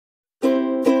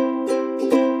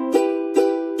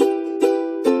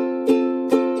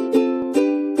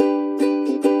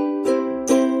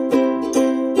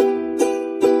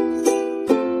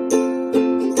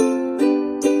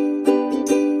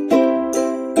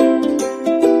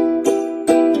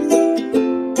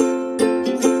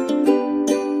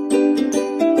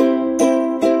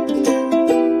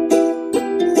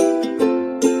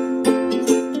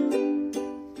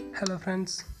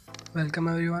Welcome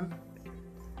everyone.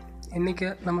 இன்றைக்கி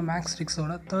நம்ம maths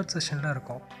ட்ரிக்ஸோட 3rd செஷனில்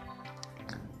இருக்கோம்.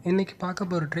 இன்றைக்கி பார்க்க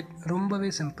போகிற ட்ரிக் ரொம்பவே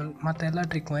சிம்பிள். மற்ற எல்லா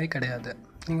ட்ரிக் மாதிரி கிடையாது.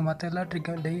 நீங்கள் மற்ற எல்லா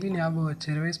ட்ரிக்கும் டெய்லி ஞாபகம்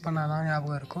வச்சு ரிவைஸ் பண்ணால் தான்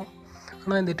ஞாபகம் இருக்கும்.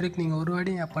 ஆனால் இந்த ட்ரிக் நீங்கள் ஒரு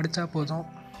வாட்டி படித்தா போதும்,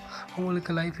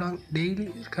 உங்களுக்கு லைஃப் லாங் டெய்லி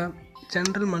இருக்க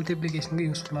ஜென்ரல் மல்டிப்ளிகேஷனுக்கு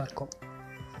யூஸ்ஃபுல்லாக இருக்கும்.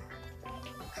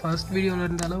 ஃபர்ஸ்ட் வீடியோவில்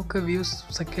இருந்த அளவுக்கு வியூஸ்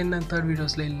செகண்ட் அண்ட் தேர்ட்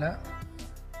வீடியோஸில் இல்லை.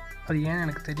 அது ஏன்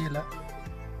எனக்கு தெரியலை.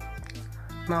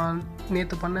 நான்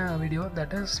நேற்று பண்ண video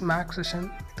that is maths session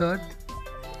 3rd.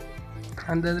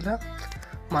 அந்த இதில்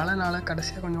மழைனால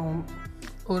கடைசியாக கொஞ்சம்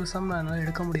ஒரு சம் என்னால்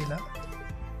எடுக்க முடியல.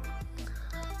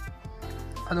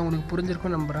 அது உங்களுக்கு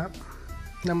புரிஞ்சிருக்கும் நம்புகிறேன்.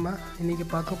 நம்ம இன்றைக்கி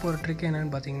பார்க்க போகிற ட்ரிக்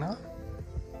என்னென்னு பார்த்தீங்கன்னா,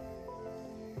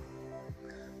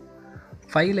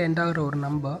 5ல் எண்ட் ஆகிற ஒரு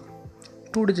நம்பர்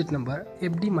 2 டிஜிட் நம்பர்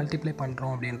எப்படி மல்டிப்ளை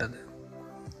பண்ணுறோம் அப்படின்றது.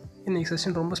 இன்றைக்கி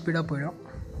செஷன் ரொம்ப ஸ்பீடாக போயிடும்.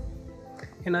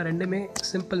 ஏன்னா ரெண்டுமே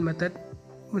simple method,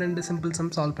 2 simple some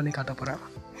solve பண்ணி காட்ட போகிறேன்.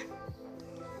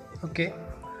 Okay,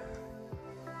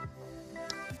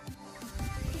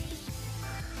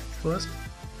 first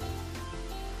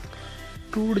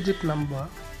 2 digit number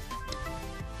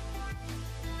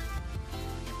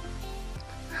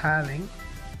having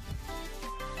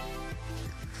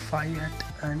 5 at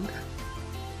end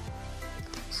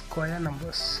square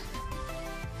numbers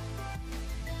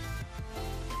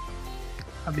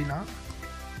அப்படின்னா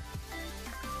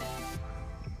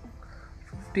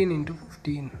 15 into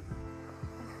 15,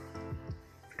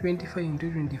 25 into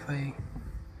 25,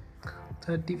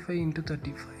 35 into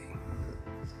 35,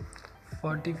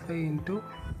 45 into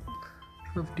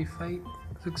 55,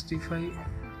 65,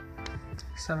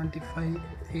 75,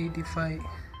 85,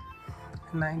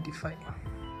 95.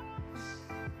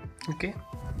 Okay,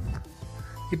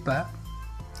 இப்போ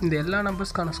இந்த எல்லா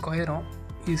நம்பர்ஸ்க்கான ஸ்கொயரும்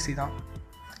ஈஸி தான்.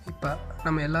 இப்போ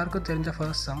நம்ம எல்லாருக்கும் தெரிஞ்ச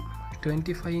first sum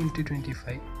 25 into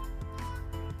 25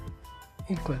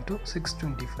 equal to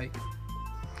 625.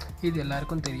 இது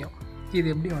எல்லாருக்கும் தெரியும். இது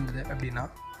எப்படி வந்தது அப்படின்னா,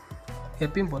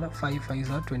 எப்பயும் போல் 5 5s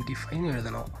are 25ன்னு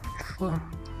எழுதணும்.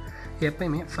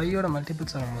 எப்பயுமே 5ஓட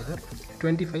மல்டிபிள்ஸ் வரும்போது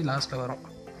 25 லாஸ்ட்டில் வரும்.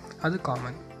 அது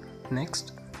காமன். நெக்ஸ்ட்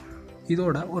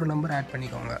இதோட ஒரு நம்பர் ஆட்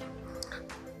பண்ணிக்கோங்க.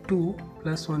 2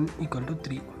 + 1 =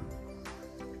 3.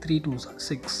 3 2s are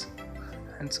 6.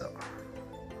 ஆன்சர்.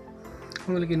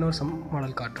 உங்களுக்கு இன்னொரு சம்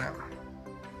மாடல் காட்டுறேன்.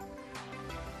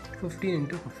 15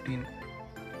 into 15,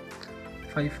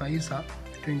 5 5s are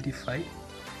 25,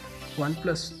 1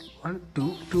 + 1 2,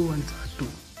 2 1s are 2,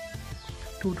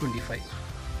 225.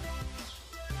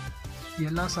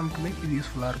 எல்லா சம்க்குமே இது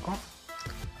யூஸ்ஃபுல்லாக இருக்கும்.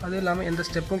 அது இல்லாமல் எந்த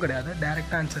ஸ்டெப்பும் கிடையாது,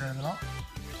 டைரெக்டாக ஆன்சர் எழுதலாம்.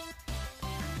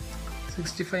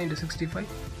 65 into 65,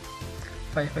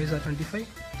 5 5s are 25,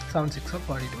 7 6 are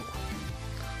 42,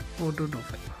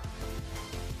 4225.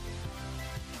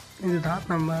 இதுதான்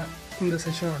நம்ம இந்த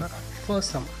செஷனோட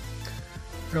ஃபர்ஸ்ட் சம்.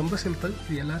 ரொம்ப சிம்பிள்,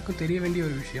 இது எல்லாருக்கும் தெரிய வேண்டிய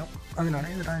ஒரு விஷயம். அதனால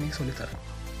இதை நான் இன்றைக்கி சொல்லித்தரேன்.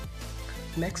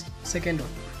 நெக்ஸ்ட் செகண்ட்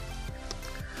ஒன்,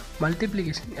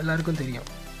 மல்டிப்ளிகேஷன் எல்லாருக்கும் தெரியும்.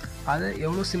 அதை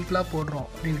எவ்வளோ சிம்பிளாக போடுறோம்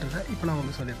அப்படின்றத இப்போ நான்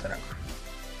உங்களுக்கு சொல்லித்தரேன்.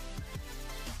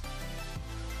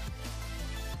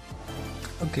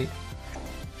 ஓகே,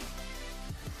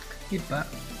 இப்போ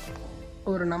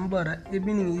ஒரு நம்பரை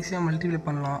எப்படி நீங்கள் ஈஸியாக மல்டிப்ளை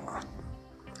பண்ணலாம்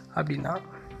அப்படின்னா,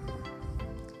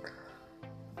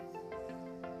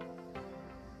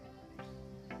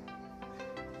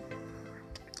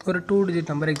 ஒரு 2 digit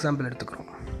நம்பர் எக்ஸாம்பிள் எடுத்துக்கிறோம்.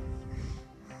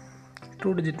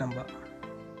 2 digit number,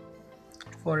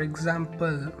 for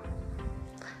example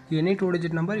any 2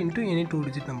 digit number into any 2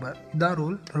 digit number. இதான்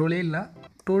ரூலே இல்லை.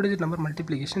 2 digit நம்பர்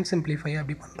மல்டிப்ளிகேஷன் சிம்பிளிஃபை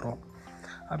அப்படி பண்ணுறோம்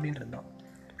அப்படின்றது தான்.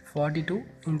 42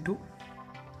 into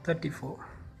 34,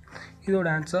 இதோட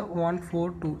ஆன்சர்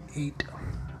 1428.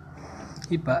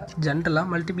 இப்போ ஜென்ரலாக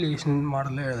மல்டிப்ளிகேஷன்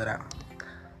மாடலில் எழுதுகிறேன்.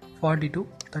 42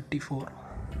 34.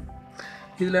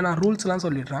 இதில் நான் ரூல்ஸ்லாம்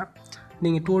சொல்லிடுறேன்.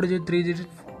 நீங்கள் 2 digit 3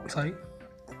 digit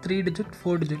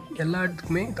 4 digit எல்லா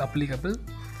இடத்துக்குமே இது அப்ளிகபிள்.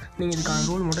 நீங்கள் இதுக்கான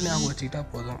ரூல் மட்டும் ஞாபகம் வச்சுக்கிட்டா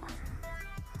போதும்.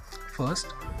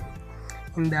 ஃபர்ஸ்ட்,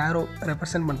 இந்த ஆரோ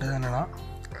ரெப்ரசன்ட் பண்ணுறது என்னென்னா,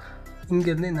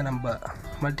 இங்கேருந்து இந்த நம்பர்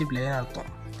மல்டிப்ளைன்னு அர்த்தம்.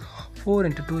 4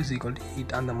 into 2 =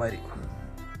 8. அந்த மாதிரி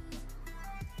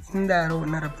இந்த ஆரோ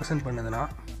என்ன ரெப்ரசன்ட் பண்ணுதுன்னா,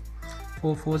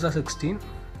 4 4s are 16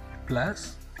 +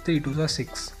 3 2s are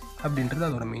 6 அப்படின்றது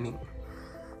அதோட மீனிங்.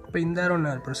 இப்போ இந்த ஆரோ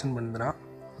என்ன ரெப்ரசன்ட் பண்ணுதுன்னா,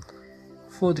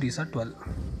 4 3s are 12.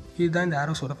 இதுதான் இந்த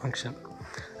ஆரோஸோட ஃபங்க்ஷன்.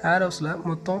 ஆரோஸில்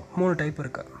மொத்தம் 3 டைப்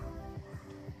இருக்கு.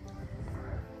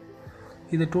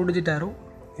 இது 2 digit ஆரோ,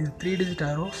 இது 3 digit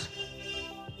ஆரோஸ்,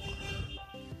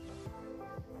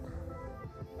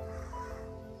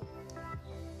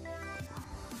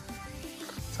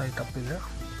 சாரி தப்பு,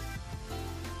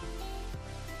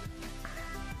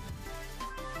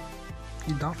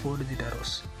 இதுதான் 4 digit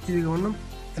ஆரோஸ். இதுக்கு ஒன்றும்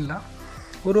இல்லை,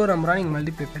 ஒரு நம்பராக நீங்கள்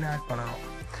மல்டிப்ளை பண்ணி ஆட் பண்ணணும்.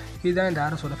 இதுதான் இந்த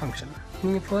ஆரோஸோட ஃபங்க்ஷன்.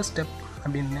 நீங்கள் ஃபர்ஸ்ட் ஸ்டெப்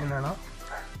அப்படின்னு என்னென்னா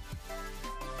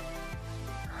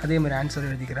அதே மாதிரி ஆன்சர்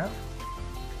எழுதிக்கிறேன்.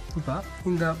 இப்போ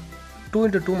இந்த 2 ×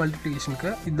 2 மல்டிப்ளிகேஷனுக்கு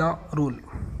இதுதான் ரூல்.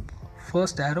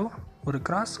 ஃபர்ஸ்ட் ஆரோ, ஒரு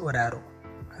கிராஸ், ஒரு ஆரோ,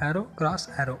 ஆரோ கிராஸ்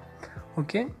ஆரோ.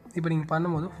 ஓகே, இப்போ நீங்கள்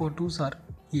பண்ணும்போது 4 2s are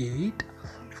 8.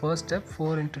 First step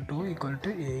 4 × 2 =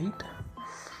 8.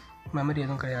 Memory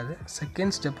எதுவும் கிடையாது.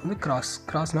 செகண்ட் ஸ்டெப் வந்து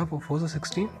கிராஸ்னால் 4 4s are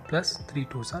 16 + 3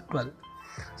 2s are 12.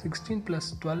 16 +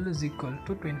 12 =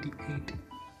 28.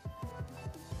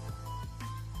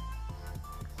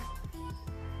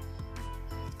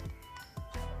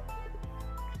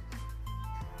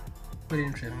 ஒரு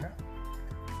நிமிஷம் இருங்க,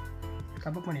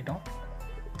 தப்பு பண்ணிட்டோம்.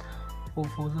 4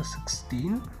 4s are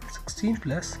 16. 16 +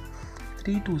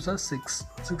 3 2s are 6.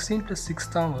 16 + 6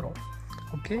 தான் வரும்.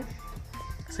 Okay,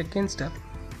 second step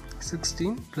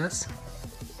 16 +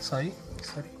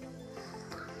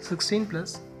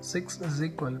 6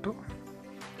 =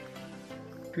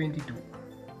 22.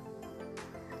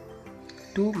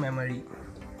 2 memory,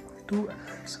 2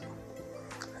 answer.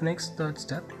 Next, third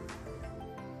step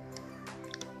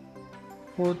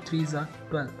 4 3s are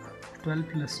 12. 12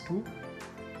 + 2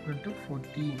 =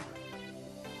 14.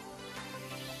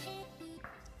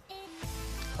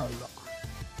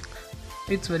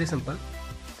 It's very simple.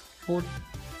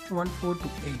 1 4 to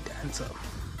 8 answer.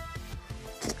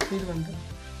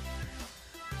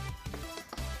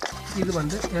 இது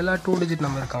வந்து எல்லா 2 டிஜிட்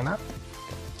நம்பருக்கான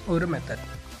ஒரு மெத்தட்.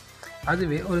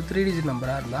 அதுவே ஒரு 3 டிஜிட்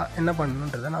நம்பராக இருந்தால் என்ன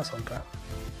பண்ணணுன்றதை நான் சொல்கிறேன்.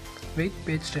 வெயிட்,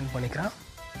 பேஜ் 10 பண்ணிக்கிறேன்.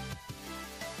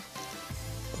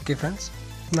 ஓகே ஃப்ரெண்ட்ஸ்,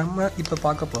 நம்ம இப்போ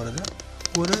பார்க்க போகிறது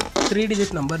ஒரு 3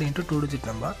 டிஜிட் நம்பர் × 2 டிஜிட்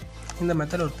நம்பர். இந்த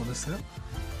மெத்தட் ஒரு புதுசு.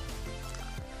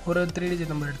 ஒரு 3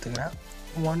 டிஜிட் நம்பர் எடுத்துக்கிறேன்,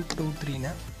 1 2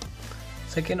 3ன்னு.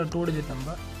 செகண்ட் ஒரு 2 டிஜிட்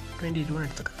நம்பர் 22ன்னு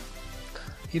எடுத்துக்கிறேன்.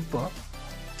 இப்போ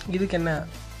இதுக்கு என்ன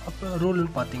அப்போ ரூல்னு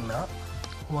பார்த்தீங்கன்னா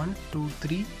 1 2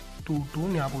 3 2 2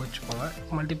 ஞாபகம் வச்சுக்கோங்க.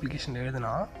 மல்டிப்ளிகேஷன்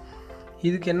எழுதுனா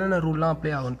இதுக்கு என்னென்ன ரூல்லாம்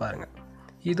அப்ளை ஆகும்னு பாருங்கள்.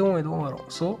 இதுவும் வரும்.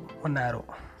 ஸோ 1 ஆரோ.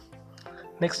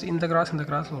 நெக்ஸ்ட் இந்த கிராஸ்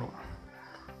வரும்.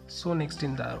 ஸோ நெக்ஸ்ட்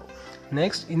இந்த ஆரோ.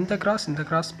 நெக்ஸ்ட் இந்த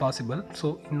கிராஸ் பாசிபிள். ஸோ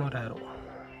இன்னொரு ஆரோ.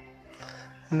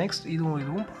 நெக்ஸ்ட்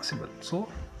இதுவும் possible. So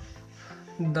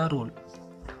the rule.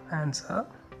 Answer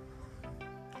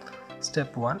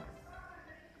step 1.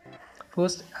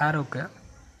 First arrow க்கு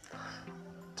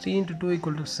 3 × 2 =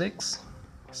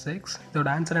 6. இதோட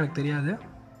ஆன்சர் எனக்கு தெரியாது.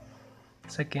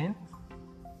 Second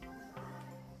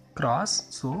cross,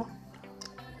 so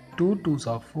 2 2s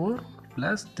are 4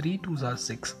 + 3 2s are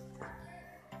 6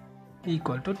 =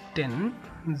 10.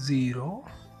 0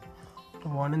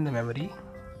 1 in the memory.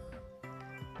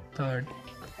 Third,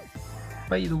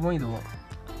 இப்போ இதுவும்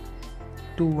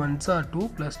 2 1s are 2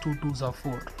 + 2 2s are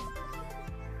 4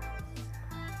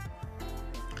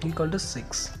 =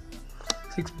 6.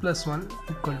 6 + 1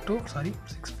 =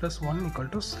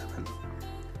 7.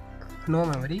 No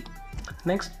memory.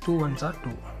 Next 2 1s are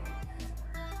 2.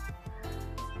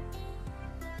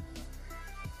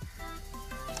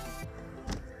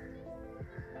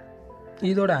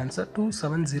 இதோட answer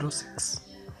 2706.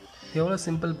 எவ்வளோ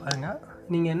simple பாருங்கள்.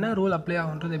 நீங்கள் என்ன ரூல் அப்ளை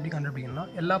ஆகுன்றது எப்படி கண்டுபிடிக்கணும்னா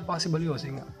எல்லா பாசிபிளும்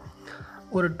யோசிங்க.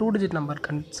 ஒரு 2 டிஜிட் நம்பர்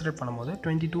கன்சிடர் பண்ணும்போது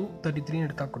 22 33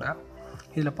 எடுத்தால் கூட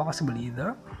இதில் பாசிபிள் இது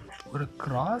ஒரு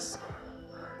கிராஸ்.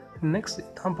 நெக்ஸ்ட்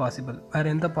தான் பாசிபிள், வேறு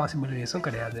எந்த பாசிபிள் வேஸும்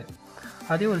கிடையாது.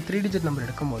 அதே ஒரு 3 டிஜிட் நம்பர்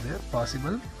எடுக்கும்போது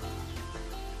பாசிபிள்.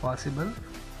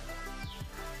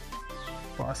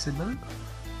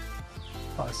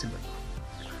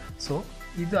 ஸோ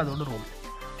இது அதோட ரூல்.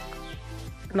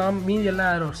 நாம் மீதி எல்லா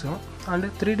ஏரோஸும் and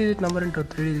 3 digit number ×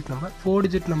 3 digit number, 4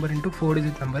 digit number × 4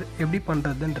 digit number எப்படி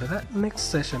பண்ணுறதுன்றதை நெக்ஸ்ட்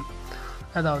செஷன்,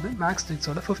 அதாவது மேக்ஸ்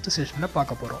ட்ரிக்ஸோட 5th செஷனில்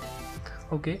பார்க்க போகிறோம்.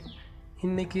 ஓகே,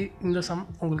 இன்றைக்கி இந்த சம்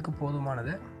உங்களுக்கு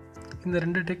போதுமானது. இந்த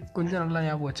 2 ட்ரிக் கொஞ்சம் நல்லா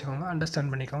ஞாபகம் வச்சுக்கோங்க,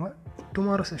 அண்டர்ஸ்டாண்ட் பண்ணிக்கோங்க.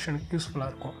 டுமாரோ செஷனுக்கு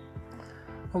யூஸ்ஃபுல்லாக இருக்கும்.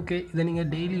 ஓகே, இதை நீங்கள்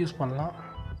டெய்லி யூஸ் பண்ணலாம்.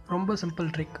 ரொம்ப சிம்பிள்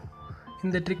ட்ரிக்.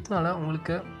 இந்த ட்ரிக்னால்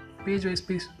உங்களுக்கு பேஜ் வைஸ்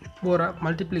போகிற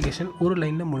மல்டிப்ளிகேஷன் ஒரு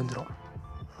லைனில் முடிஞ்சிடும்.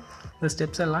 இந்த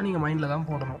ஸ்டெப்ஸ் எல்லாம் நீங்கள் மைண்டில் தான்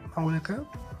போடணும். அவங்களுக்கு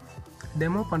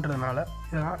டெமோ பண்ணுறதுனால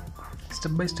இதெல்லாம்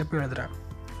ஸ்டெப் பை ஸ்டெப் எழுதுகிறேன்.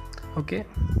 ஓகே,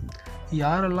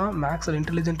 யாரெல்லாம் மேக்ஸில்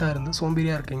இன்டெலிஜென்ட்டாக இருந்து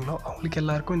சோம்பேறியாக இருக்கீங்களோ அவங்களுக்கு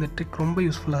எல்லாருக்கும் இந்த ட்ரிக் ரொம்ப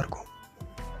யூஸ்ஃபுல்லாக இருக்கும்.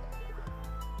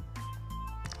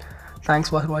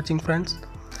 தேங்க்ஸ் ஃபார் வாட்சிங் ஃப்ரெண்ட்ஸ்.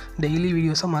 டெய்லி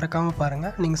வீடியோஸை மறக்காமல்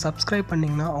பாருங்கள். நீங்கள் சப்ஸ்கிரைப்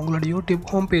பண்ணிங்கன்னா அவங்களோட யூடியூப்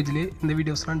ஹோம் பேஜ்லேயே இந்த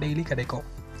வீடியோஸ்லாம் டெய்லி கிடைக்கும்.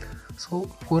 ஸோ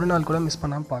ஒரு நாள் கூட மிஸ்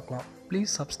பண்ணாமல் பார்க்கலாம்.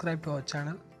 Please subscribe to our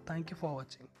channel. Thank you for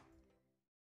வாட்சிங்.